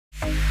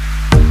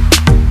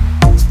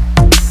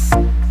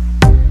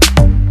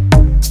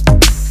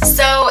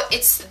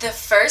it's the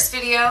first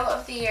video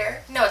of the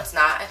year. No, it's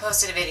not. I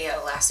posted a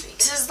video last week.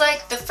 This is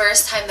like the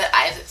first time that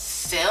I've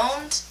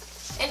filmed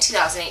in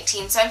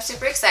 2018, so I'm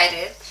super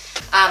excited.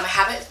 I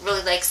haven't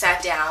really like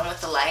sat down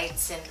with the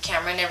lights and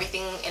camera and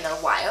everything in a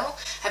while.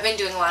 I've been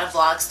doing a lot of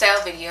vlog style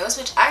videos,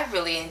 which I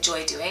really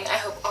enjoy doing. I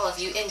hope all of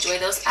you enjoy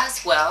those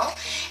as well.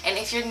 And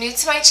if you're new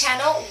to my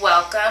channel,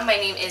 welcome. My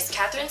name is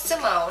Catherine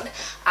Simone.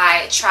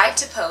 I try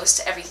to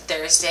post every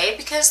Thursday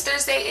because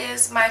Thursday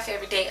is my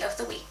favorite day of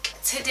the week.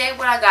 Today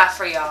what I got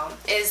for y'all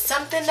is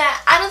something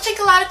that I don't think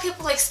a lot of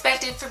people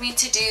expected for me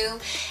to do,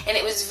 and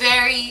it was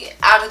very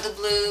out of the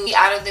blue,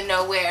 out of the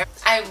nowhere.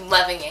 I'm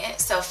loving it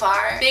so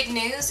far. Big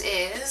news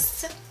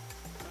is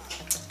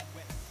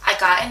I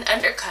got an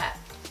undercut.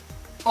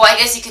 Well, I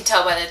guess you can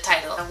tell by the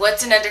title.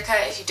 What's an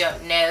undercut if you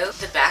don't know?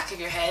 The back of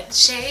your head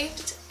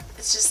shaved.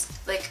 It's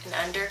just like an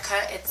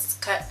undercut. It's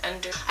cut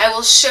under. I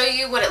will show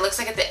you what it looks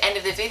like at the end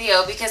of the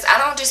video because I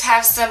don't just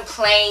have some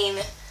plain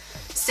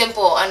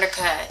simple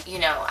undercut, you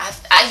know. I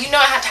have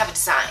to have a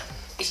design.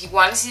 If you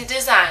want to see the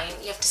design,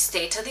 you have to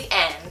stay till the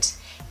end.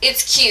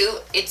 It's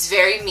cute. It's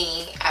very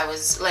me. I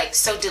was like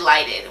so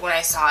delighted when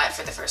I saw it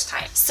for the first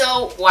time.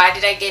 So why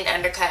did I get an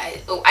undercut?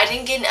 I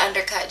didn't get an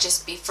undercut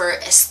just for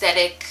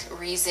aesthetic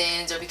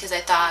reasons or because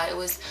I thought it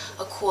was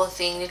a cool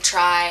thing to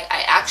try.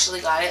 I actually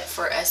got it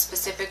for a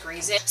specific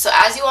reason. So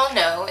as you all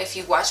know, if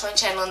you've watched my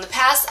channel in the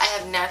past, I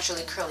have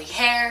naturally curly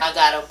hair. I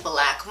got a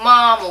black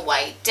mom, a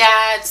white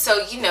dad.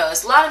 So you know,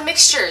 there's a lot of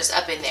mixtures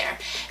up in there.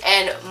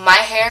 And my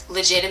hair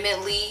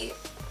legitimately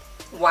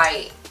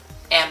white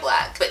and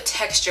black, but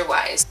texture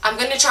wise. I'm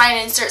gonna try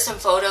and insert some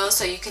photos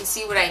so you can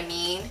see what I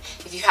mean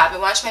if you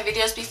haven't watched my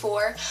videos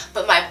before,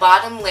 but my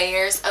bottom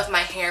layers of my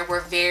hair were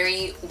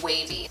very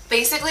wavy.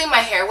 Basically, my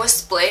hair was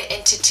split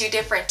into two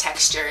different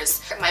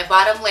textures. My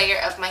bottom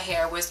layer of my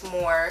hair was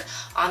more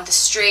on the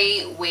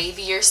straight,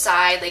 wavier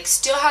side, like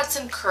still had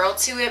some curl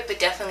to it, but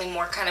definitely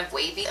more kind of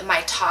wavy.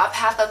 My top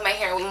half of my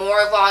hair,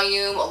 more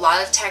volume, a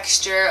lot of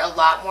texture, a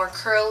lot more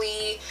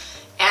curly,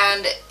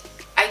 and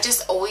I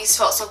just always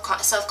felt so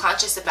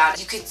self-conscious about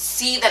it. You could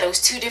see that it was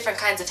two different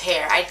kinds of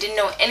hair. I didn't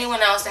know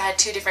anyone else that had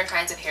two different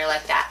kinds of hair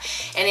like that.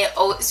 And it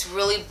always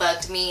really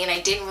bugged me and I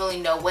didn't really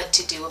know what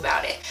to do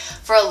about it.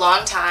 For a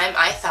long time,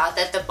 I thought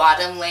that the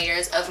bottom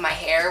layers of my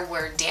hair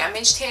were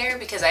damaged hair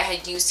because I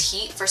had used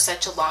heat for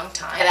such a long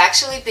time. I've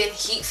actually been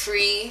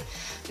heat-free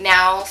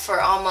now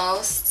for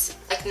almost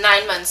like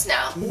 9 months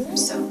now.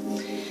 So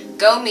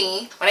go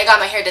me. When I got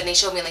my hair done, they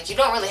showed me like you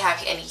don't really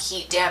have any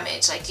heat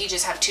damage, like you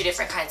just have two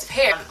different kinds of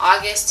hair. In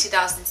August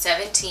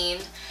 2017,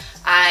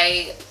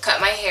 I cut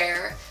my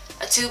hair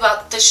to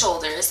about the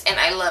shoulders and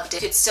I loved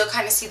it. You could still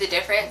kind of see the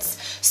difference.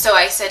 So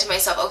I said to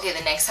myself, okay,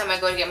 the next time I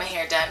go to get my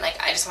hair done,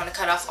 like I just want to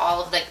cut off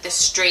all of like the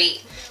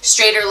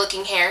straighter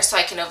looking hair so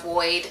I can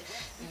avoid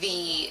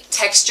the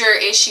texture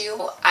issue.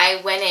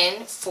 I went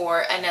in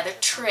for another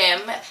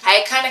trim.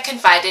 I kind of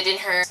confided in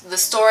her the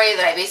story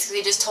that I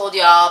basically just told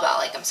y'all about,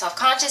 like I'm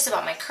self-conscious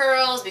about my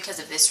curls because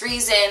of this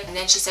reason. And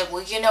then she said,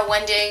 well, you know,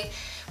 one day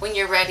when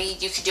you're ready,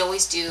 you could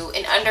always do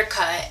an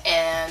undercut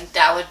and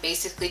that would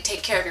basically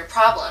take care of your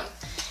problem.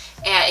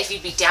 And if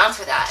you'd be down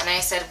for that. And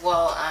I said,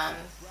 well,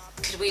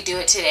 could we do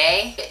it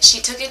today? She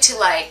took it to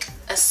like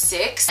a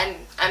 6 and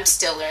I'm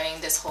still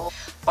learning this whole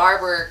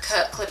barber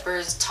cut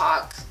clippers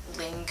talk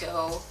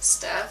lingo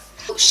stuff.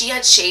 She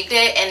had shaved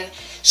it and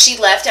she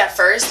left at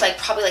first like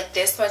probably like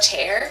this much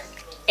hair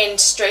and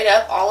straight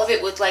up all of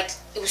it with like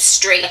it was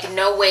straight, like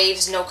no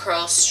waves, no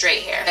curls,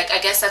 straight hair. Like I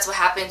guess that's what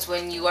happens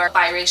when you are a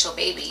biracial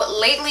baby. But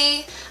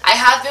lately I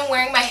have been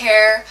wearing my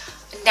hair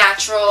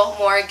natural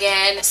more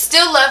again.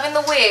 Still loving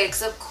the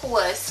wigs, of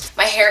course.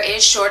 My hair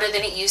is shorter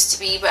than it used to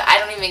be, but I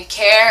don't even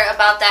care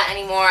about that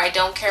anymore. I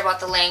don't care about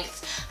the length.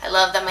 I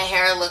love that my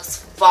hair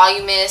looks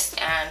voluminous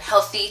and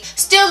healthy.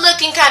 Still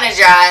looking kind of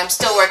dry. I'm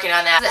still working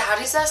on that. How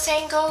does that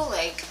saying go?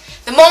 Like,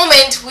 the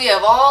moment we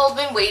have all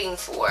been waiting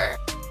for.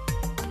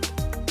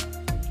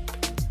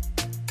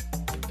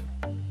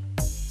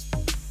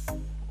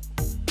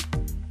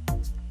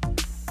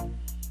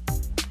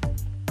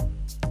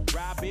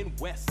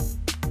 West.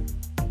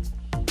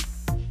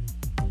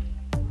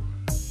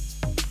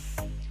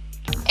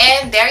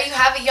 And there you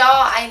have it, y'all.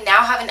 I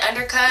now have an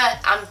undercut.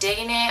 I'm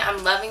digging it.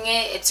 I'm loving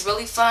it. It's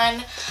really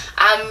fun.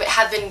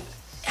 Have been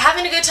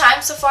having a good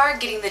time so far,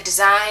 getting the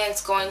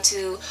designs, going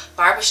to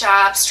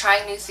barbershops,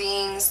 trying new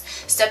things,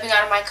 stepping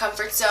out of my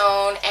comfort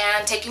zone,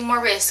 and taking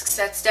more risks.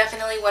 That's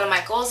definitely one of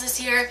my goals this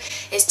year,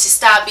 is to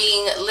stop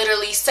being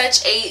literally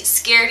such a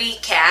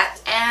scaredy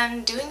cat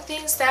and doing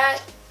things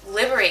that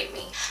liberate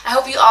me. I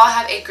hope you all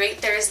have a great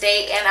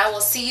Thursday, and I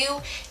will see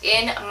you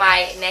in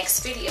my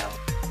next video.